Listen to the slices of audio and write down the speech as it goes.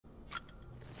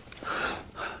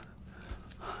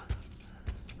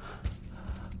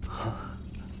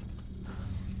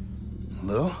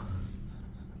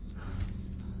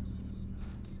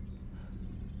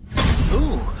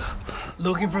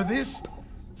Looking for this?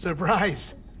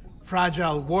 Surprise!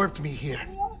 Fragile warped me here.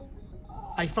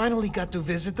 I finally got to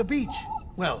visit the beach.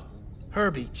 Well, her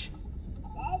beach.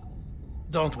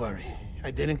 Don't worry,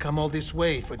 I didn't come all this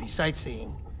way for the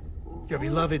sightseeing. Your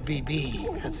beloved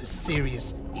BB has a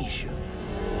serious issue.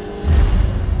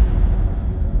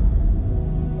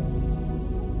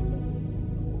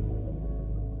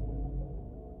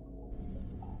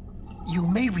 You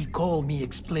may recall me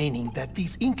explaining that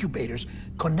these incubators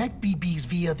connect BBs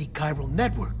via the chiral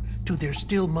network to their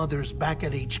still mothers back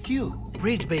at HQ.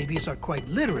 Bridge babies are quite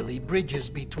literally bridges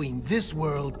between this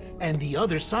world and the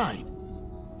other side.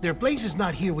 Their place is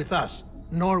not here with us,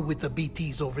 nor with the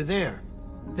BTs over there.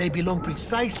 They belong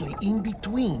precisely in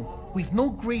between, with no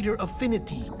greater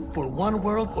affinity for one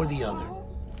world or the other.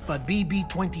 But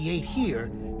BB-28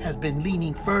 here has been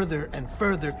leaning further and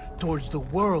further towards the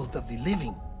world of the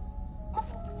living.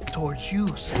 Towards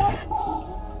you, Sam.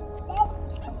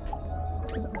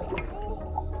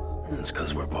 It's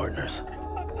because we're partners.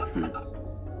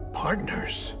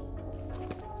 Partners?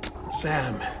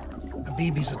 Sam, a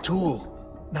BB's a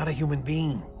tool, not a human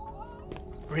being.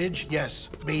 Bridge, yes.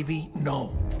 Baby,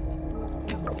 no.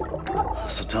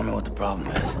 So tell me what the problem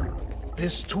is.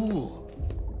 This tool,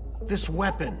 this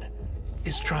weapon,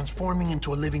 is transforming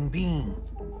into a living being.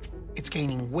 It's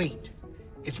gaining weight.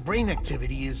 Its brain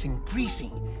activity is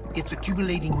increasing. It's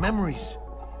accumulating memories.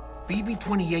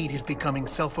 BB-28 is becoming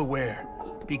self-aware,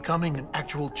 becoming an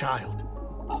actual child.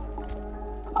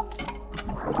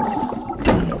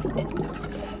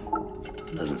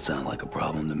 Doesn't sound like a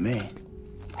problem to me.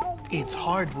 It's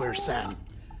hardware, Sam.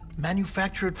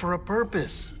 Manufactured for a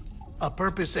purpose. A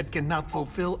purpose it cannot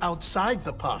fulfill outside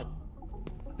the pod.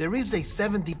 There is a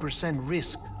 70%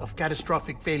 risk of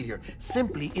catastrophic failure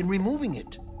simply in removing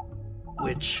it.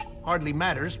 Which hardly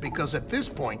matters because at this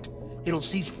point, it'll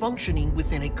cease functioning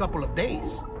within a couple of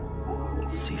days.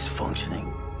 Cease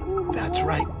functioning? That's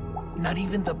right. Not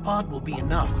even the pod will be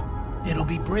enough. It'll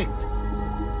be bricked.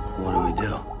 What do we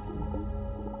do?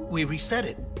 We reset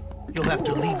it. You'll have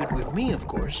to leave it with me, of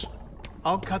course.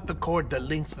 I'll cut the cord that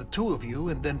links the two of you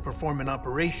and then perform an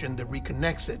operation that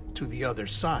reconnects it to the other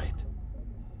side.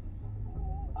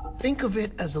 Think of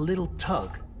it as a little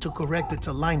tug to correct its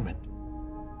alignment.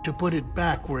 To put it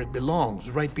back where it belongs,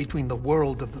 right between the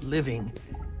world of the living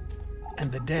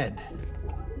and the dead.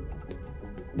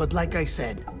 But like I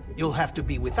said, you'll have to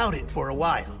be without it for a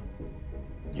while.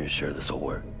 You're sure this'll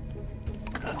work?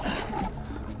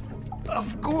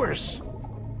 Of course.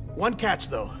 One catch,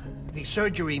 though. The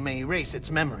surgery may erase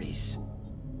its memories.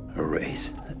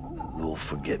 Erase? They'll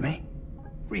forget me?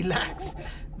 Relax.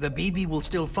 The BB will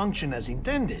still function as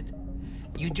intended.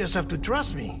 You just have to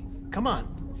trust me. Come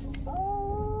on.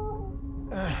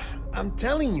 I'm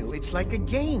telling you, it's like a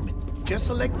game. Just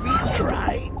select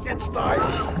retry and start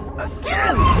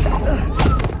again.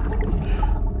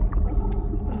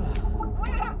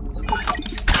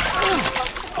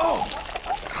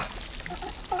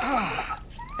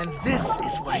 And this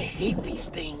is why I hate these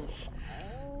things.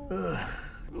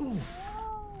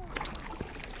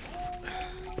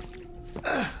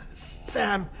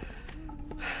 Sam,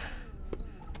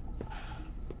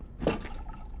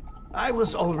 I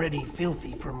was already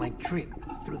filthy from my trip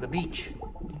through the beach,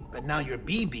 but now your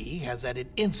BB has added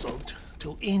insult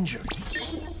to injury.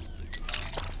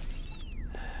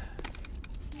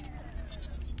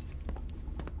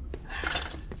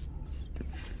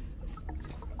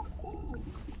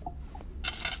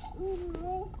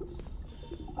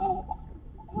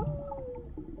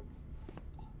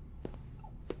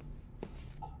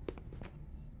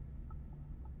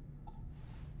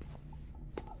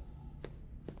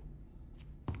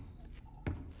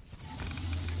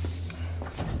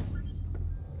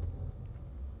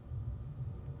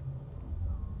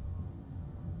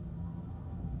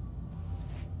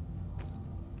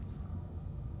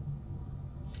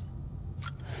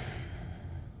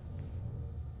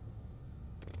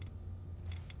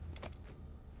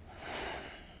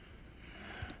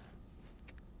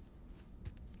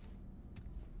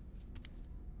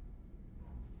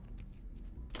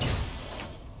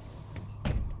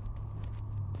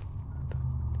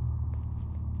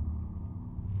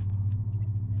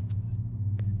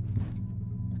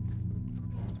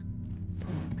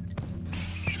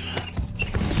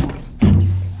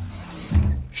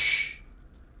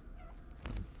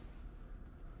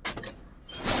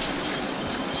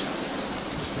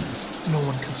 No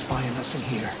one can spy on us in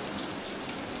here.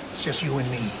 It's just you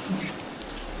and me.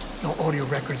 No audio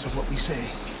records of what we say.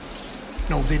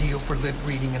 No video for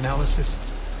lip-reading analysis.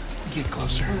 Get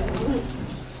closer.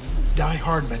 Die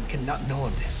Hardman cannot know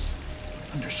of this.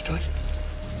 Understood?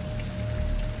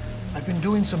 I've been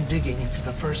doing some digging into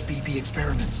the first BB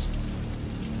experiments.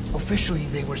 Officially,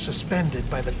 they were suspended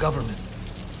by the government,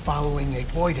 following a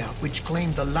void-out which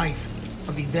claimed the life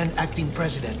of the then acting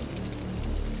president.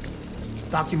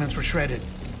 Documents were shredded.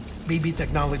 BB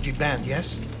technology banned,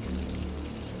 yes?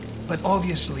 But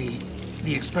obviously,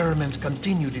 the experiments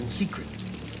continued in secret,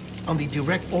 on the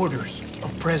direct orders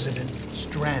of President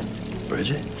Strand.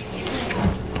 Bridget?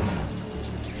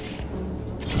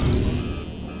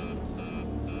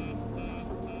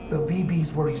 The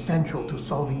BBs were essential to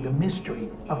solving the mystery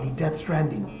of the Death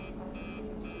Stranding.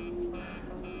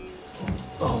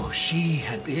 Oh, she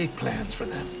had big plans for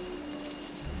them.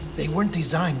 They weren't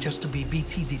designed just to be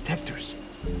BT detectors.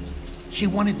 She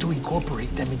wanted to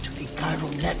incorporate them into the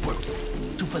chiral network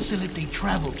to facilitate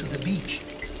travel to the beach.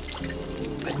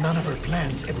 But none of her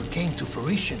plans ever came to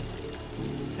fruition.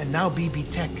 And now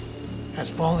BB Tech has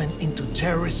fallen into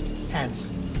terrorist hands.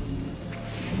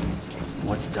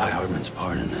 What's Die Hardman's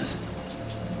part in this?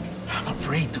 I'm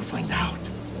afraid to find out.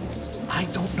 I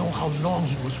don't know how long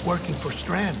he was working for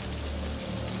Strand.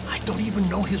 I don't even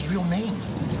know his real name,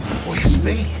 or his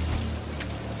face.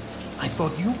 I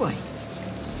thought you might,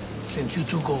 since you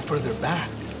two go further back.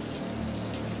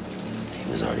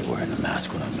 He was already wearing the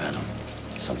mask when I met him.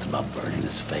 Something about burning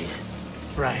his face.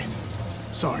 Right.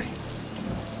 Sorry.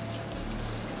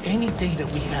 Any data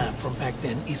we have from back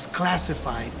then is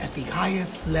classified at the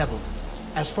highest level.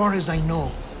 As far as I know,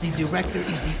 the director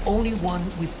is the only one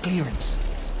with clearance.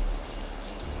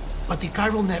 But the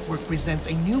chiral network presents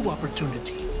a new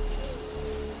opportunity.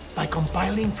 By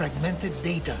compiling fragmented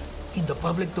data in the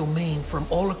public domain from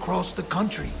all across the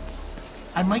country,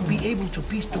 I might be able to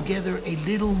piece together a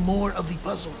little more of the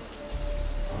puzzle.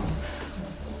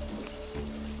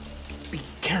 Be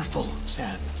careful,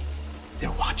 Sam.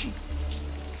 They're watching.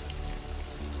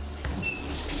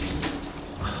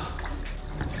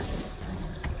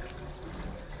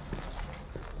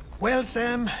 Well,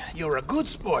 Sam, you're a good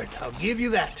sport. I'll give you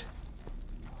that.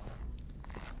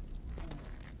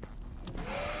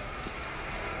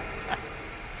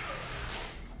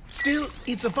 Still,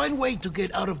 it's a fine way to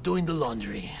get out of doing the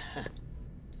laundry.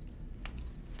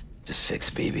 Just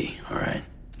fix BB, all right?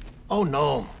 Oh,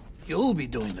 no. You'll be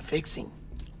doing the fixing.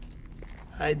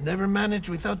 I'd never manage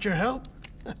without your help.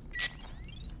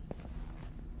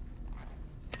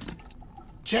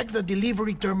 Check the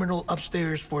delivery terminal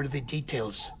upstairs for the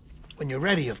details. When you're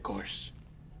ready, of course.